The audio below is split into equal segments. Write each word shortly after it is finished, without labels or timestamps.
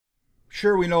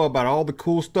Sure, we know about all the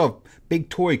cool stuff big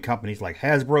toy companies like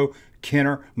Hasbro,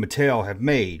 Kenner, Mattel have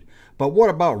made. But what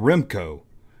about Remco?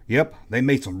 Yep, they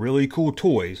made some really cool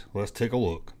toys. Let's take a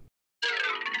look.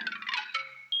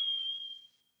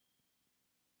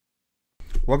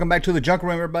 Welcome back to the Junk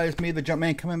Room, everybody. It's me, the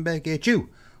Junkman, coming back at you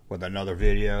with another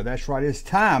video. That's right, it's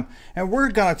time. And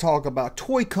we're going to talk about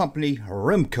toy company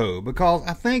Remco, because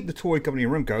I think the toy company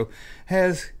Remco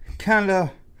has kind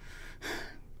of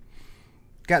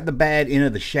got the bad end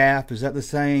of the shaft. Is that the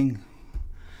saying?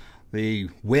 The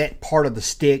wet part of the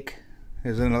stick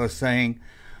is another saying.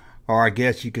 Or I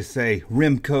guess you could say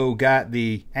Remco got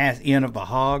the ass end of the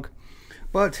hog.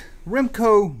 But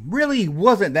Remco really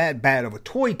wasn't that bad of a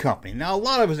toy company. Now, a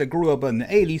lot of us that grew up in the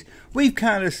 80s, we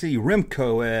kind of see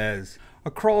Remco as a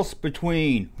cross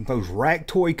between those rack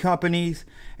toy companies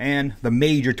and the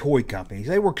major toy companies.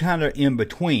 They were kind of in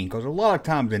between, because a lot of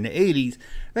times in the 80s,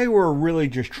 they were really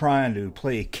just trying to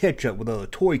play catch up with other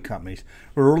toy companies.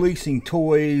 We're releasing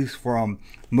toys from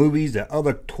movies that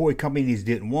other toy companies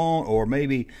didn't want, or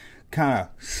maybe kind of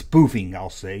spoofing, I'll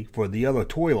say, for the other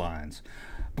toy lines.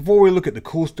 Before we look at the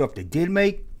cool stuff they did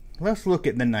make, let's look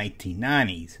at the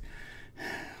 1990s,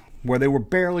 where they were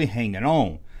barely hanging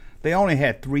on. They only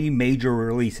had 3 major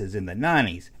releases in the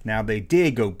 90s. Now, they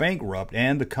did go bankrupt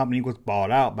and the company was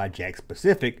bought out by Jakks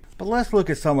Pacific, but let's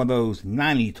look at some of those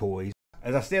 90 toys.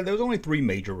 As I said, there was only 3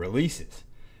 major releases.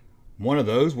 One of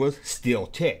those was Steel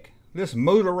Tech. This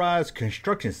motorized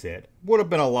construction set would have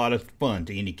been a lot of fun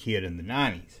to any kid in the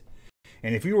 90s.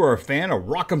 And if you were a fan of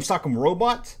Rock'em Sock'em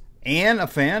Robots, and a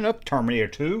fan of Terminator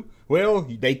 2, well,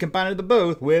 they combined the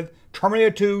both with Terminator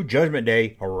 2 Judgment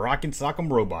Day, a Rockin'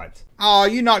 Sock'em Robots. Oh,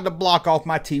 you knocked the block off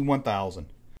my T-1000.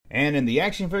 And in the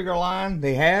action figure line,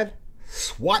 they had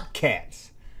SWAT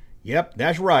Cats. Yep,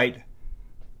 that's right.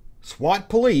 SWAT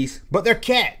police, but they're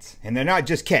cats. And they're not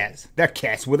just cats, they're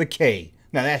cats with a K.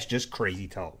 Now that's just crazy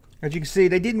talk. As you can see,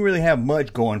 they didn't really have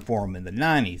much going for them in the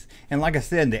 90s. And like I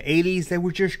said, in the 80s, they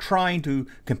were just trying to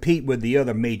compete with the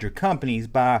other major companies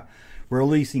by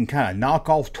releasing kind of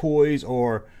knockoff toys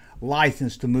or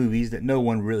licensed to movies that no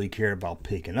one really cared about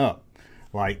picking up.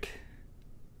 Like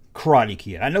Karate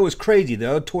Kid. I know it's crazy,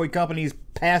 the other toy companies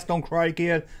passed on Karate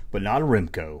Kid, but not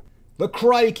Remco. The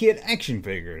Karate Kid action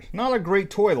figures. Not a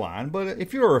great toy line, but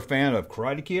if you're a fan of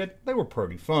Karate Kid, they were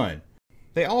pretty fun.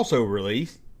 They also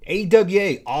released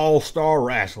AWA All-Star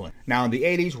Wrestling. Now in the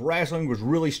 80s, wrestling was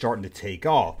really starting to take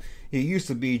off. It used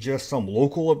to be just some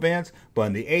local events, but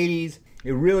in the 80s,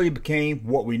 it really became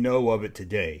what we know of it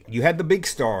today. You had the big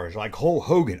stars like Hulk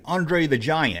Hogan, Andre the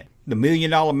Giant, the $1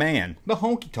 Million Man, the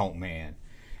Honky Tonk Man,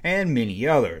 and many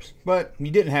others. But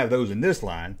you didn't have those in this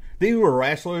line. These were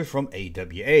wrestlers from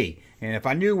AWA. And if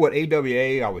I knew what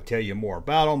AWA, I would tell you more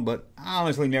about them, but I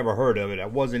honestly never heard of it. I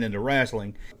wasn't into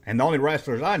wrestling. And the only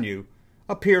wrestlers I knew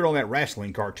appeared on that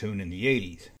wrestling cartoon in the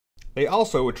 80s. They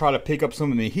also would try to pick up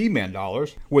some of the He-Man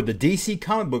dollars with the DC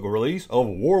comic book release of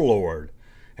Warlord.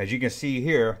 As you can see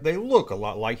here, they look a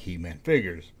lot like He-Man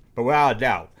figures. But without a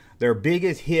doubt, their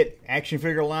biggest hit action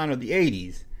figure line of the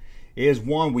 80s is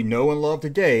one we know and love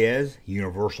today as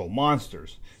Universal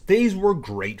Monsters. These were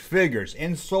great figures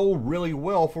and sold really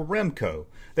well for Remco.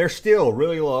 They're still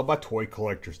really loved by toy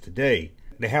collectors today.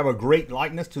 They have a great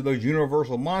likeness to those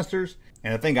Universal Monsters,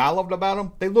 and the thing I loved about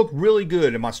them, they look really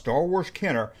good in my Star Wars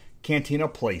Kenner Cantina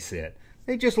playset.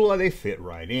 They just look like they fit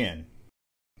right in.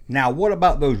 Now, what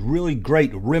about those really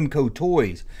great Remco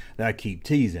toys that I keep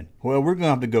teasing? Well, we're going to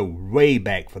have to go way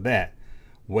back for that.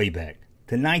 Way back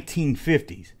to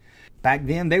 1950s. Back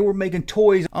then, they were making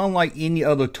toys unlike any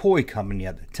other toy company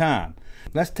at the time.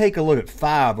 Let's take a look at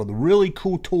 5 of the really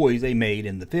cool toys they made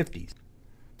in the 50s.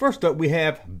 First up, we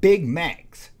have Big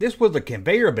Max. This was a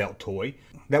conveyor belt toy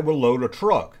that would load a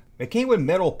truck. It came with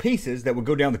metal pieces that would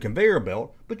go down the conveyor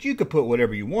belt, but you could put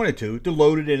whatever you wanted to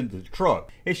load it into the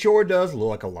truck. It sure does look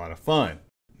like a lot of fun.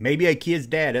 Maybe a kid's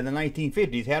dad in the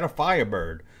 1950s had a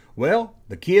Firebird. Well,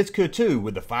 the kids could too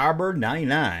with the Firebird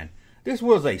 99. This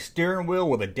was a steering wheel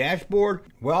with a dashboard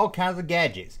with all kinds of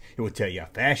gadgets. It would tell you how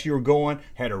fast you were going,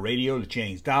 had a radio to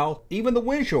change dials, even the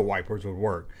windshield wipers would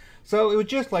work. So it was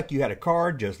just like you had a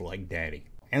car just like Daddy.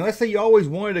 And let's say you always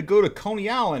wanted to go to Coney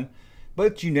Island,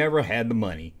 but you never had the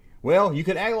money. Well, you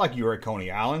could act like you were at Coney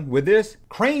Island with this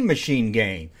crane machine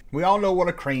game. We all know what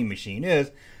a crane machine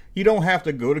is. You don't have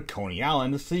to go to Coney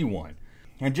Island to see one.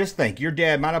 And just think, your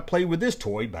dad might have played with this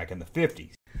toy back in the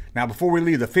 50s. Now, before we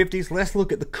leave the 50s, let's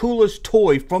look at the coolest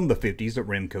toy from the 50s that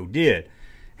Remco did.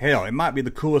 Hell, it might be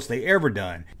the coolest they ever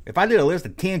done. If I did a list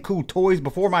of 10 cool toys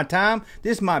before my time,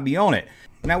 this might be on it.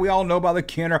 Now, we all know about the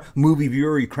Kenner movie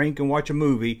viewer. You crank and watch a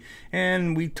movie.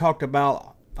 And we talked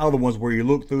about other ones where you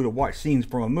look through to watch scenes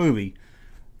from a movie.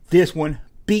 This one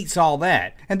beats all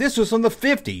that. And this was from the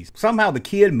 50s. Somehow the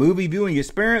kid movie viewing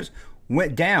experience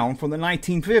went down from the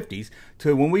 1950s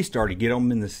to when we started getting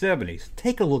them in the 70s.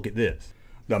 Take a look at this.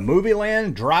 The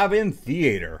Movieland Drive-In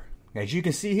Theater. As you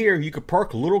can see here, you could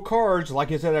park little cars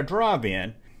like it's at a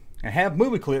drive-in and have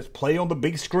movie clips play on the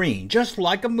big screen, just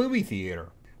like a movie theater.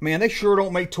 Man, they sure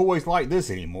don't make toys like this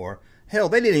anymore. Hell,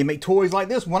 they didn't even make toys like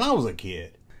this when I was a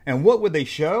kid. And what would they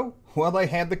show? Well, they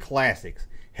had the classics.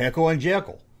 Heckle and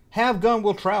Jekyll, Have Gun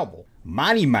Will Travel,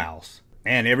 Mighty Mouse,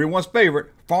 and everyone's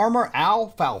favorite, Farmer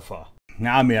Alfalfa.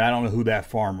 Now, I mean, I don't know who that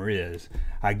farmer is.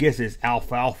 I guess it's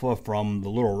Alfalfa from the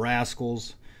Little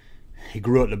Rascals. He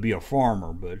grew up to be a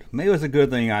farmer, but maybe it's a good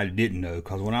thing I didn't know,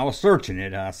 because when I was searching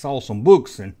it, I saw some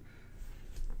books, and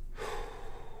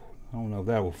I don't know if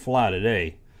that will fly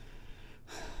today.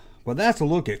 But that's a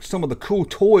look at some of the cool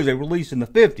toys they released in the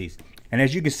 50s. And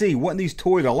as you can see, weren't these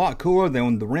toys a lot cooler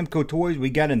than the Remco toys we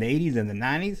got in the 80s and the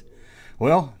 90s?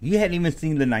 Well, you hadn't even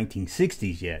seen the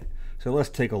 1960s yet. So let's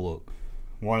take a look.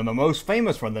 One of the most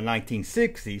famous from the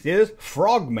 1960s is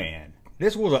Frogman.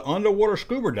 This was an underwater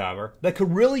scuba diver that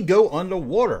could really go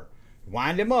underwater.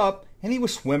 Wind him up and he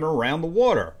would swim around the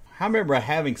water. I remember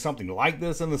having something like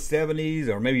this in the 70s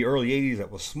or maybe early 80s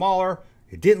that was smaller.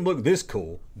 It didn't look this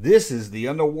cool. This is the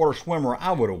underwater swimmer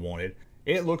I would have wanted.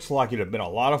 It looks like it'd have been a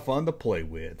lot of fun to play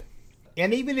with.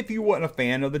 And even if you weren't a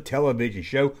fan of the television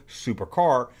show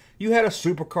Supercar, you had a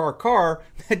supercar car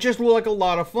that just looked like a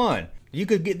lot of fun. You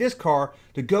could get this car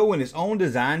to go in its own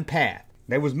design path.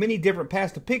 There was many different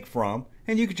paths to pick from,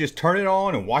 and you could just turn it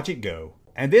on and watch it go.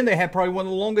 And then they had probably one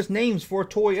of the longest names for a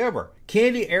toy ever.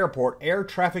 Kennedy Airport Air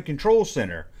Traffic Control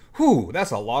Center. Whew,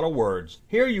 that's a lot of words.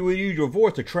 Here you would use your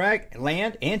voice to track,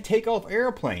 land, and take off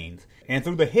airplanes. And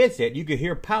through the headset you could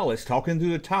hear pilots talking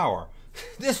through the tower.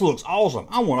 This looks awesome.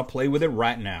 I want to play with it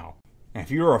right now. And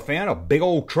if you're a fan of big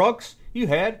old trucks, you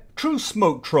had True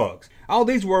Smoke trucks. All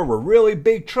these were really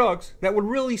big trucks that would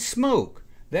really smoke.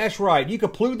 That's right, you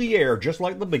could pollute the air just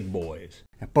like the big boys.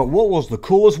 But what was the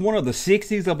coolest one of the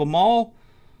 60s of them all?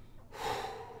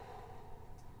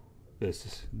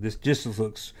 This just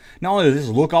looks, not only does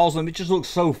this look awesome, it just looks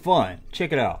so fun.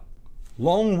 Check it out.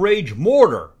 Long Range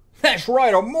Mortar. That's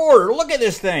right, a mortar. Look at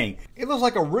this thing. It looks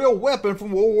like a real weapon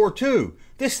from World War II.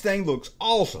 This thing looks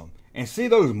awesome. And see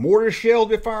those mortar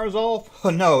shells it fires off?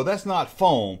 No, that's not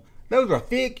foam. Those are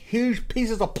thick, huge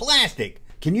pieces of plastic.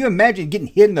 Can you imagine getting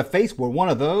hit in the face with one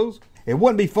of those? It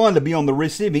wouldn't be fun to be on the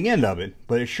receiving end of it,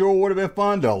 but it sure would have been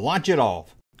fun to launch it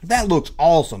off. That looks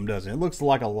awesome, doesn't it? It looks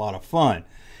like a lot of fun.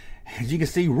 As you can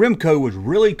see, Remco was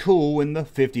really cool in the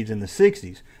 50s and the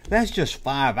 60s. That's just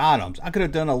 5 items. I could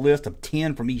have done a list of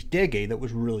 10 from each decade that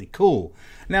was really cool.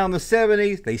 Now in the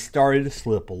 70s, they started to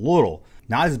slip a little.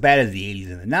 Not as bad as the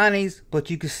 80s and the 90s, but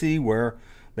you could see where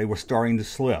they were starting to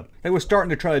slip. They were starting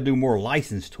to try to do more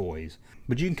licensed toys.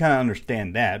 But you can kind of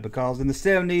understand that, because in the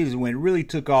 70s is when it really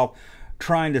took off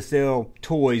trying to sell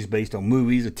toys based on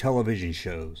movies or television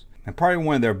shows. And probably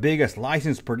one of their biggest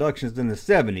licensed productions in the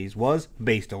 70s was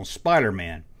based on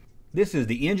Spider-Man. This is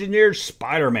the engineered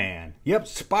Spider-Man. Yep,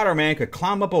 Spider-Man could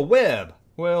climb up a web.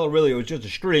 Well, really it was just a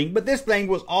string, but this thing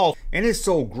was awesome, and it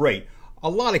sold great. A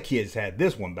lot of kids had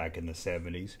this one back in the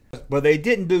 70s. But they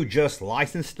didn't do just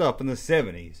licensed stuff in the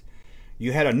 70s.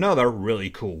 You had another really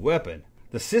cool weapon.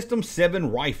 The System 7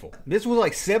 rifle. This was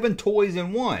like 7 toys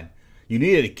in one. You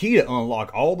needed a key to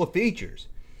unlock all the features.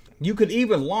 You could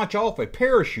even launch off a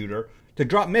parachuter to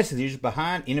drop messages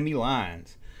behind enemy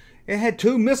lines. It had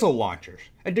 2 missile launchers,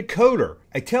 a decoder,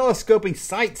 a telescoping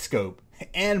sight scope,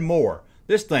 and more.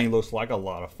 This thing looks like a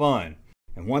lot of fun.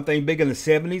 And one thing big in the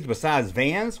 70s besides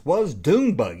vans was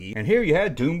dune buggy. And here you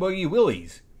had dune buggy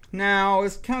wheelies. Now,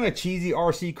 it's kind of cheesy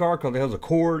RC car because it has a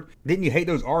cord. Didn't you hate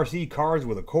those RC cars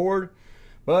with a cord?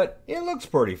 But it looks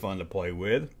pretty fun to play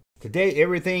with. Today,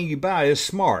 everything you buy is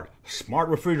smart. Smart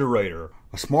refrigerator,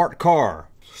 a smart car,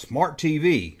 smart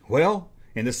TV. Well,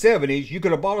 in the 70s, you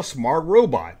could have bought a smart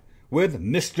robot with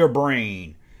Mr.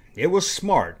 Brain. It was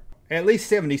smart. At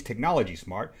least 70s technology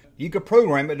smart. You could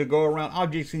program it to go around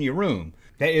objects in your room.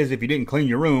 That is, if you didn't clean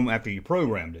your room after you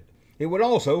programmed it. It would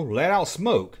also let out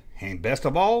smoke. And best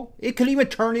of all, it could even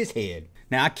turn his head.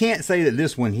 Now, I can't say that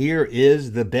this one here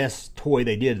is the best toy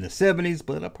they did in the 70s,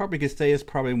 but I probably could say it's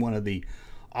probably one of the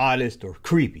oddest or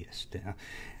creepiest.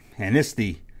 And it's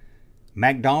the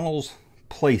McDonald's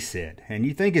playset. And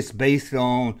you think it's based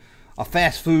on a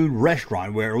fast food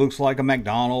restaurant where it looks like a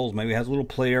McDonald's, maybe has a little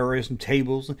play area, some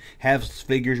tables, and have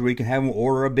figures where you can have them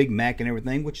order a Big Mac and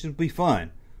everything, which would be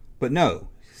fun. But no,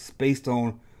 it's based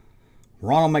on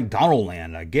Ronald McDonald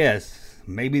Land, I guess.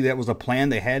 Maybe that was a plan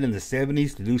they had in the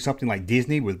 70s to do something like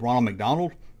Disney with Ronald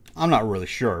McDonald. I'm not really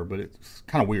sure, but it's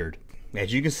kind of weird.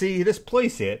 As you can see, this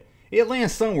playset, it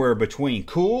lands somewhere between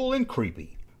cool and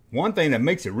creepy. One thing that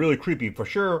makes it really creepy for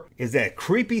sure is that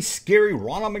creepy, scary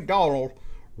Ronald McDonald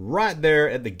right there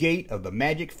at the gate of the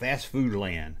Magic Fast Food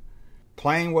Land.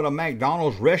 Playing with a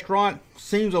McDonald's restaurant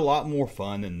seems a lot more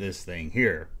fun than this thing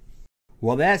here.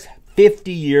 Well, that's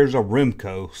 50 years of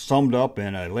Remco summed up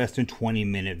in a less than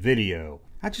 20-minute video.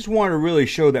 I just wanted to really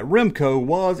show that Remco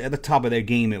was at the top of their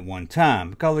game at one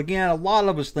time. Because again, a lot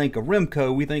of us think of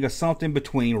Remco, we think of something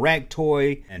between rack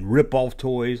toy and rip-off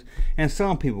toys. And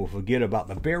some people forget about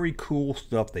the very cool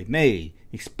stuff they made.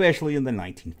 Especially in the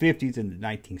 1950s and the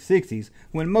 1960s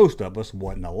when most of us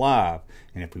wasn't alive.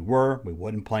 And if we were, we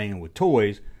wasn't playing with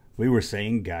toys. We were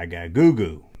saying gaga goo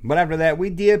goo. But after that, we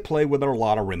did play with a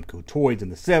lot of Remco toys in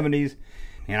the 70s.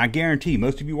 And I guarantee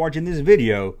most of you watching this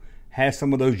video has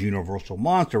some of those Universal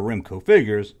Monster Remco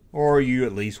figures, or you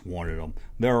at least wanted them.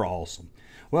 They're awesome.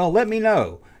 Well, let me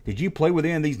know. Did you play with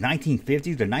any of these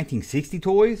 1950s or 1960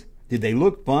 toys? Did they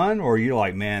look fun, or are you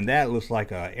like, man, that looks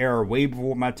like an era way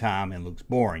before my time and looks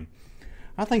boring?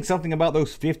 I think something about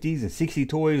those 50s and 60s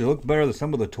toys look better than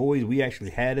some of the toys we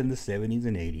actually had in the 70s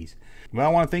and 80s. Well, I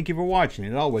want to thank you for watching.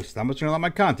 As always, if you like my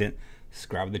content,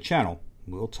 subscribe to the channel.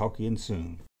 We'll talk again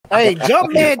soon. Hey,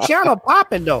 Junkman channel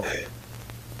popping though.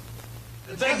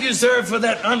 Thank you, sir, for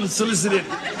that unsolicited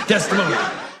testimony.